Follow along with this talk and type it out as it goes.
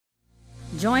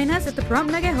Join us at the Pahrump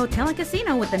Nugget Hotel and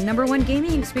Casino with the #1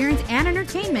 gaming experience and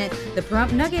entertainment. The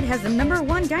Pahrump Nugget has the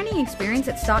 #1 dining experience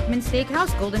at Stockman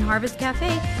Steakhouse, Golden Harvest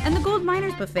Cafe, and the Gold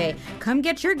Miners Buffet. Come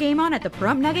get your game on at the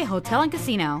Pahrump Nugget Hotel and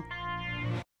Casino.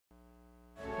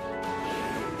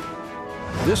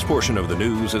 This portion of the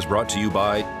news is brought to you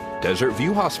by Desert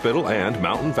View Hospital and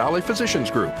Mountain Valley Physicians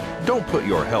Group. Don't put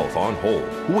your health on hold.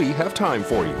 We have time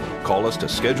for you. Call us to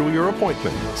schedule your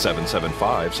appointment.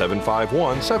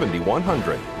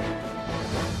 775-751-7100.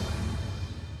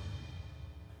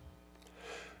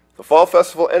 The Fall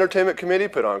Festival Entertainment Committee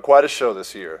put on quite a show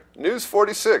this year. News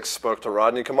 46 spoke to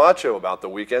Rodney Camacho about the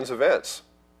weekend's events.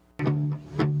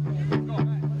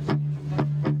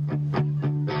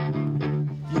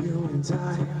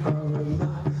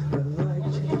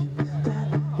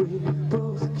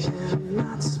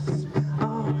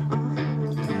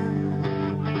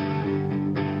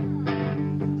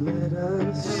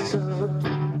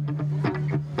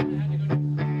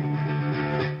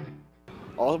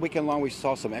 All weekend long, we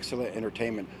saw some excellent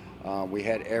entertainment. We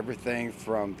had everything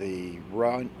from the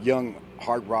young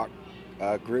hard rock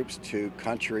groups to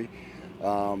country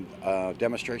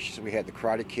demonstrations. We had the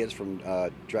Karate Kids from I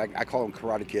call them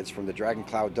Karate Kids from the Dragon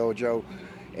Cloud Dojo,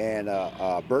 and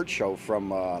Bird Show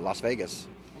from Las Vegas.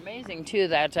 Amazing too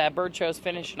that Bird Show's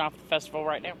finishing off the festival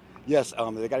right now. Yes,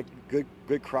 they got a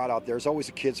good crowd out there. It's always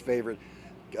a kid's favorite.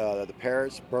 The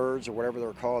parrots, birds, or whatever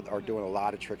they're called, are doing a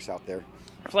lot of tricks out there.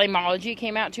 Flameology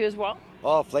came out too as well.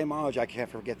 Oh, Flameology, I can't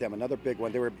forget them. Another big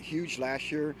one. They were huge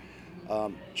last year,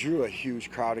 drew a huge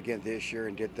crowd again this year,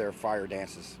 and did their fire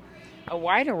dances. A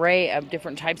wide array of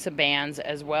different types of bands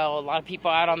as well. A lot of people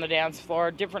out on the dance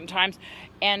floor, different times,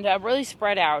 and really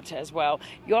spread out as well.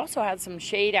 You also had some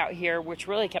shade out here, which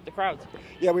really kept the crowds.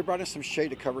 Yeah, we brought in some shade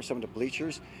to cover some of the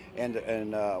bleachers, and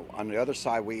on the other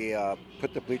side, we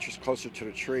put the bleachers closer to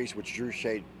the trees, which drew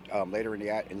shade later in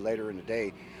the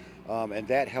day, and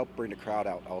that helped bring the crowd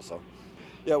out also.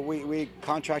 Yeah, we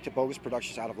contracted Bogus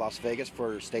Productions out of Las Vegas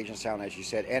for stage and sound, as you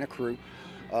said, and a crew.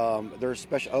 There's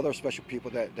other special people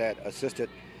that assisted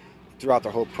throughout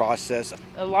the whole process.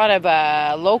 A lot of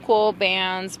local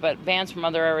bands, but bands from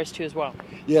other areas too as well.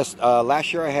 Yes,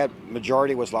 last year I had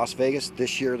majority was Las Vegas.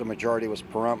 This year the majority was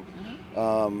Pahrump,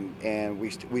 and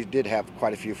we did have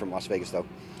quite a few from Las Vegas though.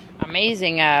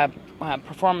 Amazing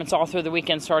performance all through the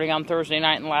weekend, starting on Thursday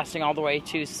night and lasting all the way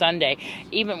to Sunday,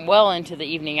 even well into the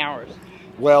evening hours.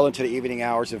 Well into the evening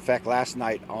hours. In fact, last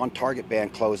night On Target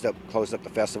Band closed up the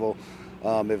festival.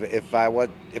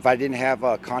 If I didn't have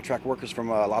contract workers from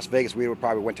Las Vegas, we would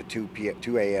probably went to 2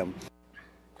 a.m.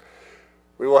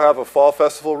 We will have a Fall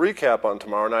Festival recap on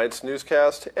tomorrow night's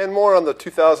newscast and more on the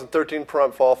 2013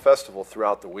 Pahrump Fall Festival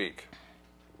throughout the week.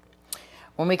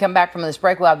 When we come back from this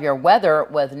break, we'll have your weather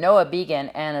with Noah Began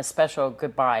and a special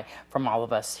goodbye from all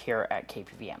of us here at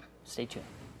KPVM. Stay tuned.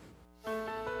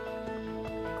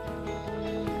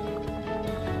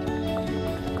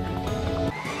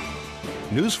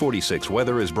 News 46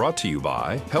 weather is brought to you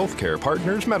by Healthcare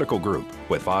Partners Medical Group,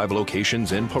 with 5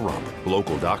 locations in Pahrump,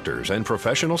 local doctors and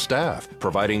professional staff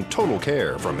providing total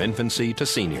care from infancy to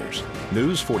seniors.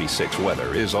 News 46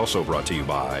 weather is also brought to you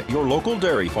by your local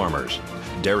dairy farmers.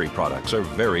 Dairy products are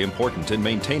very important in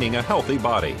maintaining a healthy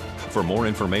body. For more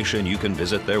information, you can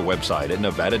visit their website at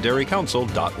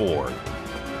nevadadairycouncil.org.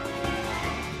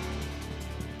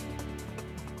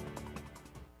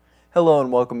 Hello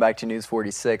and welcome back to News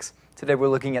 46. Today we're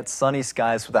looking at sunny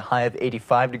skies with a high of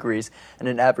 85 degrees and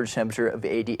an average temperature of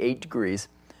 88 degrees.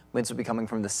 Winds will be coming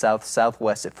from the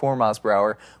south-southwest at 4 miles per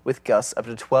hour with gusts up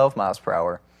to 12 miles per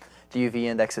hour. The UV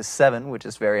index is 7, which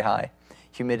is very high.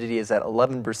 Humidity is at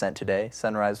 11% today.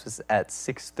 Sunrise was at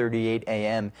 6:38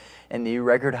 a.m. and the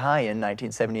record high in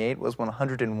 1978 was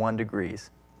 101 degrees.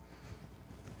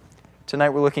 Tonight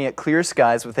we're looking at clear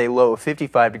skies with a low of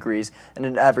 55 degrees and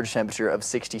an average temperature of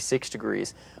 66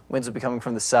 degrees. Winds will be coming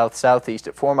from the south-southeast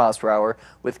at 4 miles per hour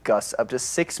with gusts up to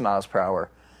 6 miles per hour.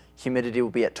 Humidity will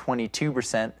be at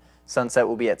 22%. Sunset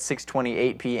will be at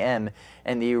 6:28 p.m.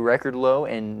 and the record low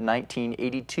in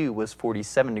 1982 was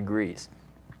 47 degrees.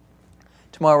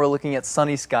 Tomorrow we're looking at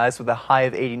sunny skies with a high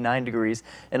of 89 degrees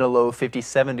and a low of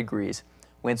 57 degrees.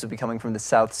 Winds will be coming from the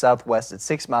south-southwest at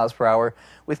 6 miles per hour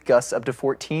with gusts up to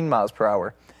 14 miles per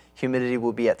hour. Humidity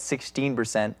will be at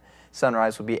 16%.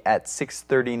 Sunrise will be at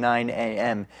 6:39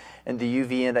 a.m. and the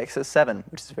UV index is 7,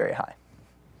 which is very high.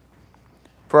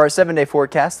 For our 7-day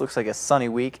forecast, looks like a sunny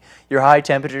week. Your high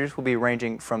temperatures will be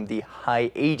ranging from the high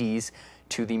 80s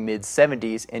to the mid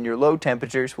 70s, and your low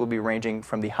temperatures will be ranging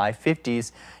from the high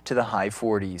 50s to the high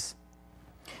 40s.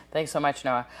 Thanks so much,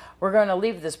 Noah. We're going to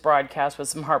leave this broadcast with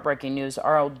some heartbreaking news.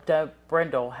 Our old Doug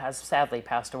Brindle has sadly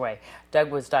passed away. Doug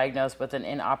was diagnosed with an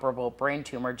inoperable brain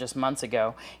tumor just months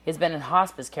ago. He's been in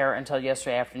hospice care until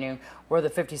yesterday afternoon, where the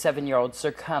 57-year-old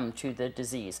succumbed to the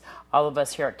disease. All of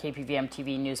us here at KPVM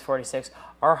TV News 46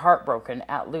 are heartbroken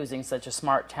at losing such a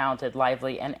smart, talented,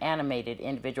 lively, and animated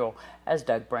individual as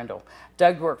Doug Brindle.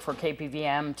 Doug worked for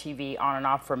KPVM TV on and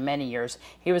off for many years.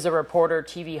 He was a reporter,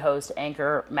 TV host,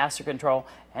 anchor, master control,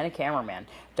 and a cameraman.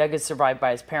 Doug is survived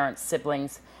by his parents,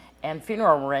 siblings, and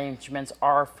funeral arrangements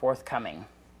are forthcoming.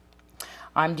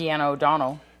 I'm Deanna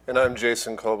O'Donnell. And I'm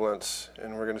Jason Koblenz,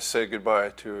 and we're going to say goodbye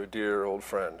to a dear old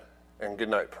friend. And good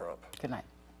night, Pahrump. Good night.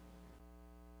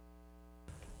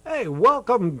 Hey,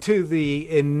 welcome to the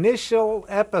initial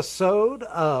episode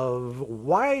of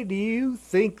Why Do You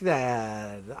Think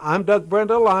That? I'm Doug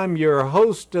Brindle. I'm your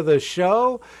host of the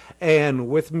show, and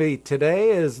with me today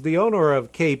is the owner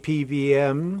of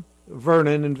KPVM,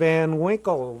 Vernon and Van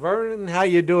Winkle. Vernon, how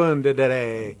you doing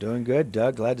today? Doing good,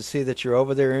 Doug. Glad to see that you're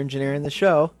over there engineering the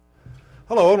show.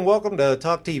 Hello and welcome to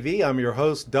Talk TV. I'm your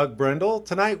host, Doug Brindle.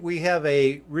 Tonight we have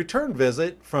a return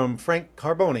visit from Frank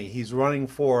Carboni. He's running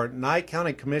for Nye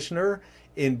County Commissioner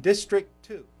in District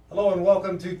 2. Hello and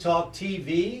welcome to Talk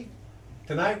TV.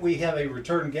 Tonight we have a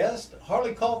return guest,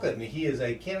 Harley Calkin. He is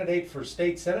a candidate for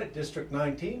State Senate District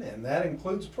 19, and that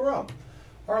includes Pahrump.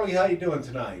 Harley, how you doing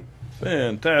tonight?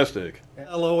 Fantastic.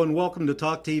 Hello and welcome to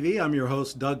Talk TV. I'm your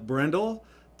host, Doug Brindle.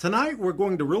 Tonight, we're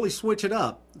going to really switch it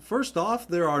up. First off,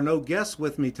 there are no guests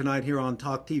with me tonight here on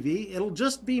Talk TV. It'll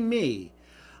just be me.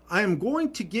 I am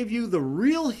going to give you the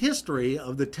real history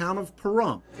of the town of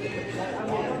Pahrump.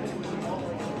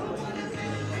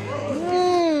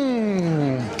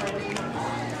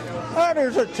 That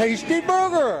is a tasty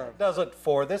burger. Does it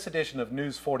for this edition of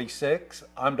News 46.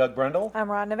 I'm Doug Brindle. I'm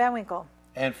Rhonda Van Winkle.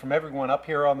 And from everyone up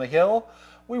here on the Hill,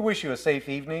 we wish you a safe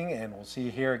evening, and we'll see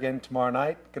you here again tomorrow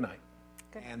night. Good night.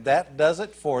 And that does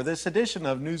it for this edition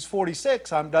of News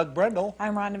 46. I'm Doug Brindle.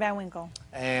 I'm Rhonda Van Winkle.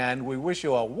 And we wish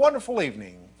you a wonderful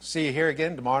evening. See you here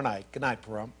again tomorrow night. Good night,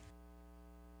 Pahrump.